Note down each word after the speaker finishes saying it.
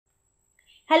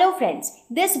Hello friends,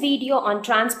 this video on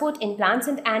transport in plants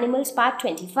and animals part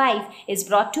 25 is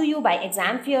brought to you by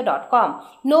examfear.com.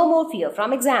 No more fear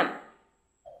from exam.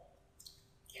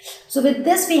 So with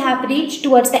this we have reached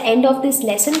towards the end of this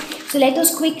lesson. So let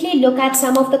us quickly look at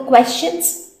some of the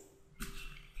questions.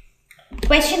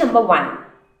 Question number 1.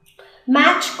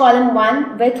 Match column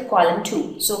 1 with column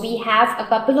 2. So we have a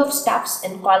couple of stuffs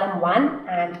in column 1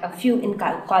 and a few in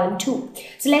column 2.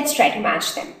 So let's try to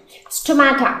match them.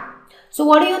 Stomata. So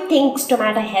what do you think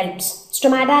stomata helps?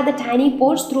 Stomata are the tiny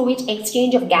pores through which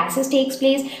exchange of gases takes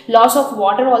place. Loss of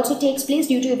water also takes place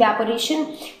due to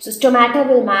evaporation. So stomata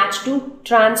will match to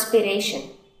transpiration.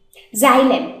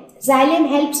 Xylem. Xylem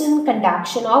helps in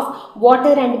conduction of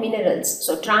water and minerals.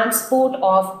 So transport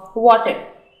of water.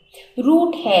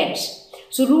 Root hairs.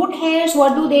 So root hairs,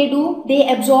 what do? They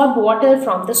absorb water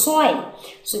from the soil.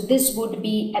 So this would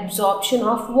be absorption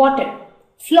of water.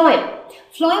 Phloem.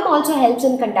 Phloem also helps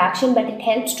in conduction, but it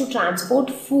helps to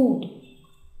transport food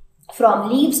from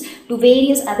leaves to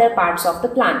various other parts of the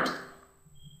plant.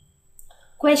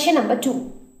 Question number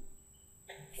 2.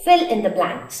 Fill in the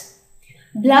blanks.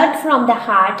 Blood from the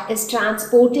heart is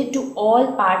transported to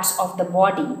all parts of the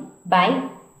body by...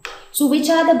 So which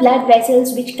are the blood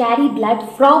vessels which carry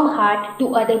blood from heart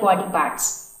to other body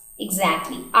parts?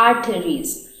 Exactly,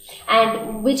 arteries.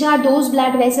 And which are those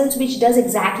blood vessels which does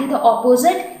exactly the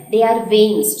opposite? They are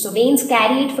veins. So veins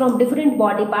carry it from different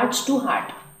body parts to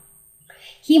heart.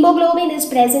 Hemoglobin is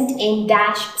present in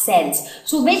dash cells.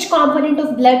 So which component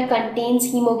of blood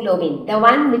contains hemoglobin? The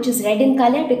one which is red in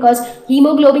color, because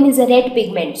hemoglobin is a red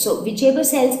pigment. So whichever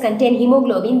cells contain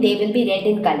hemoglobin, they will be red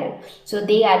in color. So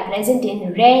they are present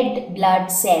in red blood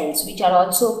cells, which are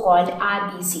also called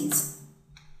RBCs.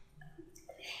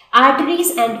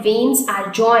 Arteries and veins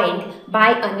are joined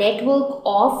by a network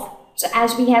of... So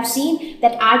as we have seen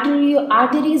that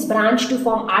arteries branch to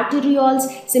form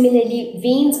arterioles. Similarly,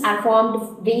 veins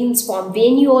form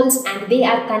venules, and they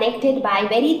are connected by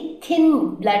very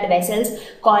thin blood vessels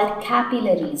called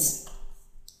capillaries.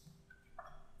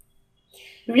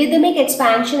 Rhythmic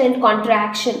expansion and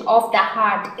contraction of the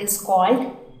heart is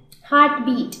called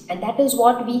heartbeat, and that is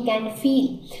what we can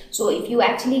feel. So if you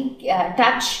actually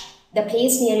touch the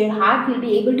place near your heart, you will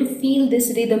be able to feel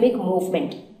this rhythmic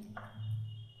movement.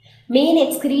 Main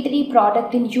excretory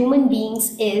product in human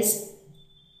beings is,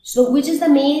 so which is the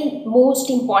most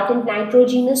important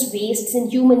nitrogenous wastes in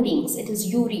human beings? It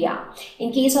is urea.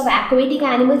 In case of aquatic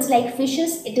animals like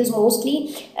fishes, it is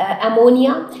mostly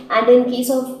ammonia, and in case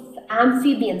of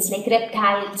amphibians like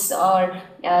reptiles or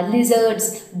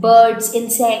lizards, birds,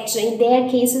 insects, so in their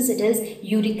cases it is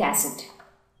uric acid.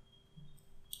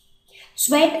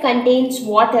 Sweat contains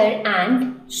water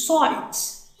and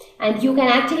salts. And you can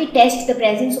actually test the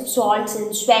presence of salts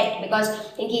in sweat, because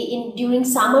during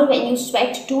summer when you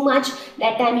sweat too much,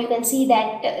 that time you can see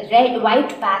that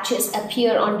white patches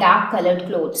appear on dark colored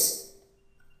clothes.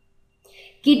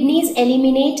 Kidneys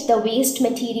eliminate the waste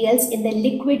materials in the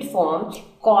liquid form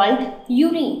called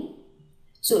urine.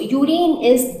 So urine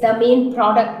is the main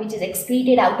product which is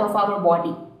excreted out of our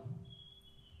body.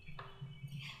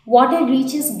 Water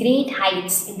reaches great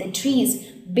heights in the trees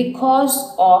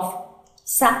because of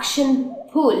suction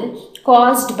pull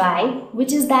caused by,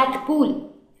 which is that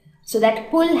pull? So that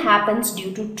pull happens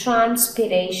due to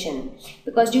transpiration,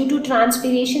 because due to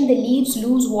transpiration the leaves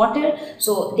lose water,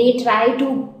 so they try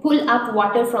to pull up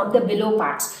water from the below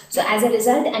parts. So as a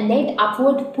result, a net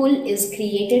upward pull is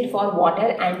created for water,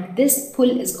 and this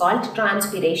pull is called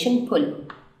transpiration pull.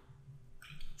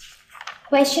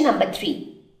 Question number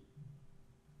 3.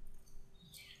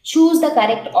 Choose the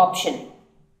correct option.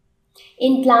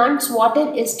 In plants,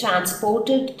 water is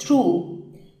transported through,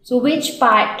 so which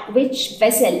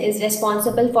vessel is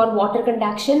responsible for water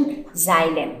conduction?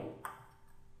 Xylem.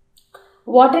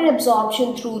 Water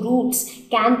absorption through roots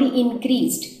can be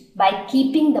increased by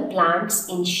keeping the plants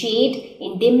in shade,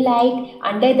 in dim light,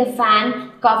 under the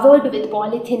fan, covered with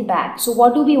polythene bag. So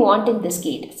what do we want in this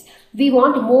case? We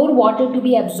want more water to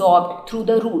be absorbed through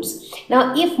the roots.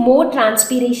 Now if more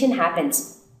transpiration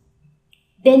happens,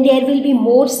 then there will be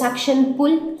more suction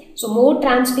pull. So more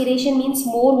transpiration means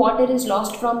more water is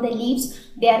lost from the leaves,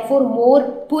 therefore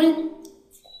more pull,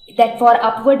 that for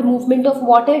upward movement of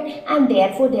water, and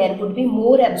therefore there would be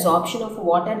more absorption of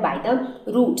water by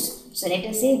the roots. So let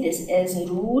us say this is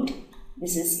root,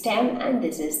 this is stem, and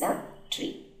this is the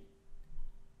tree.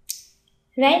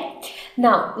 Right?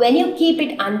 Now when you keep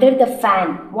it under the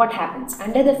fan, what happens?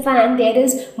 Under the fan there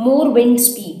is more wind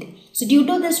speed. So due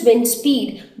to this wind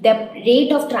speed, the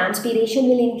rate of transpiration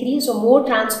will increase, so more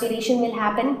transpiration will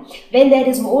happen. When there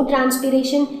is more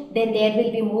transpiration, then there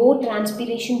will be more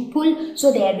transpiration pull,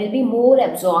 so there will be more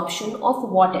absorption of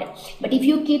water. But if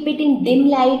you keep it in dim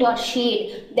light or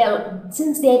shade,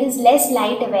 since there is less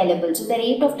light available, so the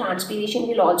rate of transpiration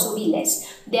will also be less.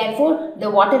 Therefore, the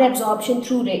water absorption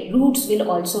through roots will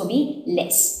also be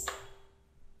less.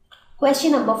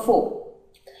 Question number 4.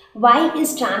 Why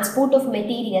is transport of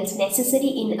materials necessary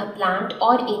in a plant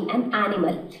or in an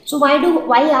animal? So why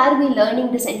are we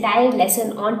learning this entire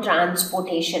lesson on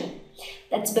transportation?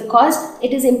 That's because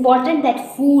it is important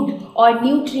that food or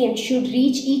nutrients should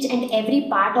reach each and every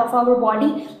part of our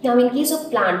body. Now in case of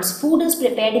plants, food is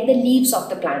prepared in the leaves of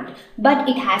the plant, but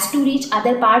it has to reach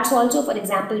other parts also, for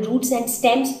example roots and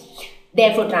stems.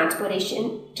 Therefore,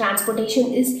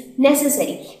 transportation is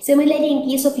necessary. Similarly, in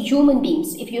case of human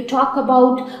beings, if you talk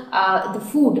about the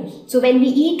food, so when we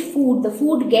eat food, the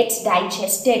food gets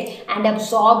digested and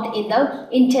absorbed in the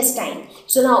intestine.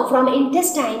 So now from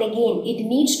intestine again, it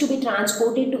needs to be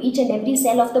transported to each and every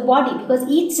cell of the body, because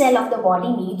each cell of the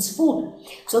body needs food.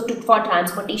 So for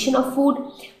transportation of food,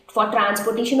 for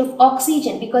transportation of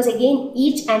oxygen, because again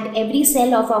each and every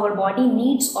cell of our body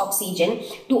needs oxygen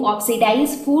to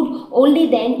oxidize food, only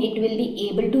then it will be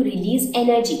able to release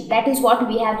energy. That is what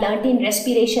we have learnt in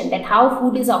respiration, that how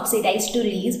food is oxidized to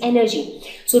release energy.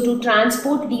 So to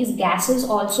transport these gases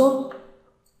also,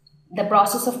 the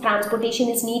process of transportation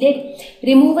is needed.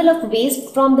 Removal of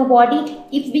waste from the body.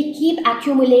 If we keep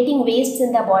accumulating wastes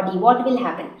in the body, what will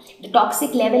happen? The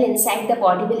toxic level inside the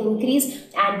body will increase,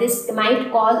 and this might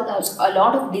cause a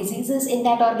lot of diseases in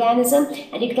that organism,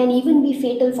 and it can even be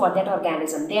fatal for that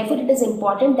organism. Therefore, it is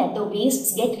important that the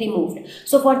wastes get removed.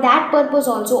 So for that purpose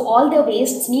also, all the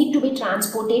wastes need to be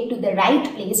transported to the right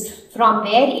place from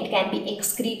where it can be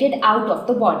excreted out of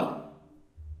the body.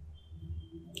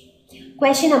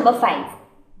 Question number 5.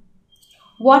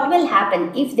 What will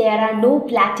happen if there are no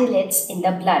platelets in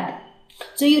the blood?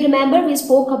 So you remember we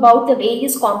spoke about the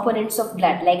various components of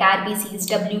blood like RBCs,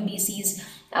 WBCs,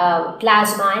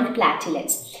 plasma and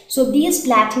platelets. So these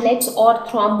platelets or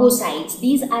thrombocytes,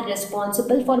 these are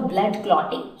responsible for blood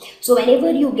clotting. So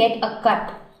whenever you get a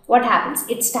cut, what happens?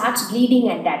 It starts bleeding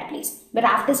at that place. But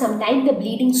after some time, the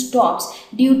bleeding stops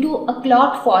due to a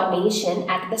clot formation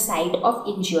at the site of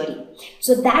injury.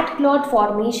 So that clot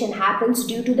formation happens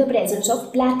due to the presence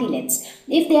of platelets.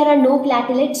 If there are no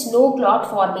platelets, no clot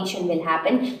formation will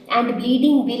happen and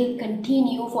bleeding will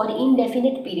continue for an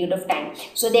indefinite period of time.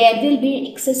 So there will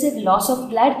be excessive loss of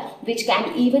blood, which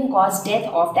can even cause death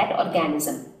of that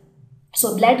organism.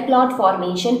 So blood clot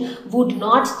formation would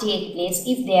not take place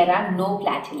if there are no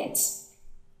platelets,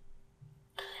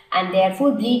 and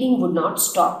therefore bleeding would not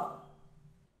stop.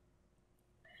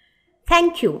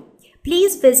 Thank you.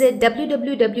 Please visit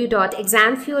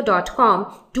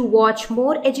www.examfear.com to watch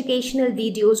more educational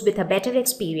videos with a better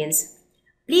experience.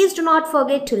 Please do not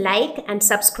forget to like and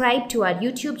subscribe to our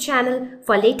YouTube channel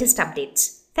for latest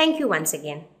updates. Thank you once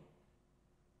again.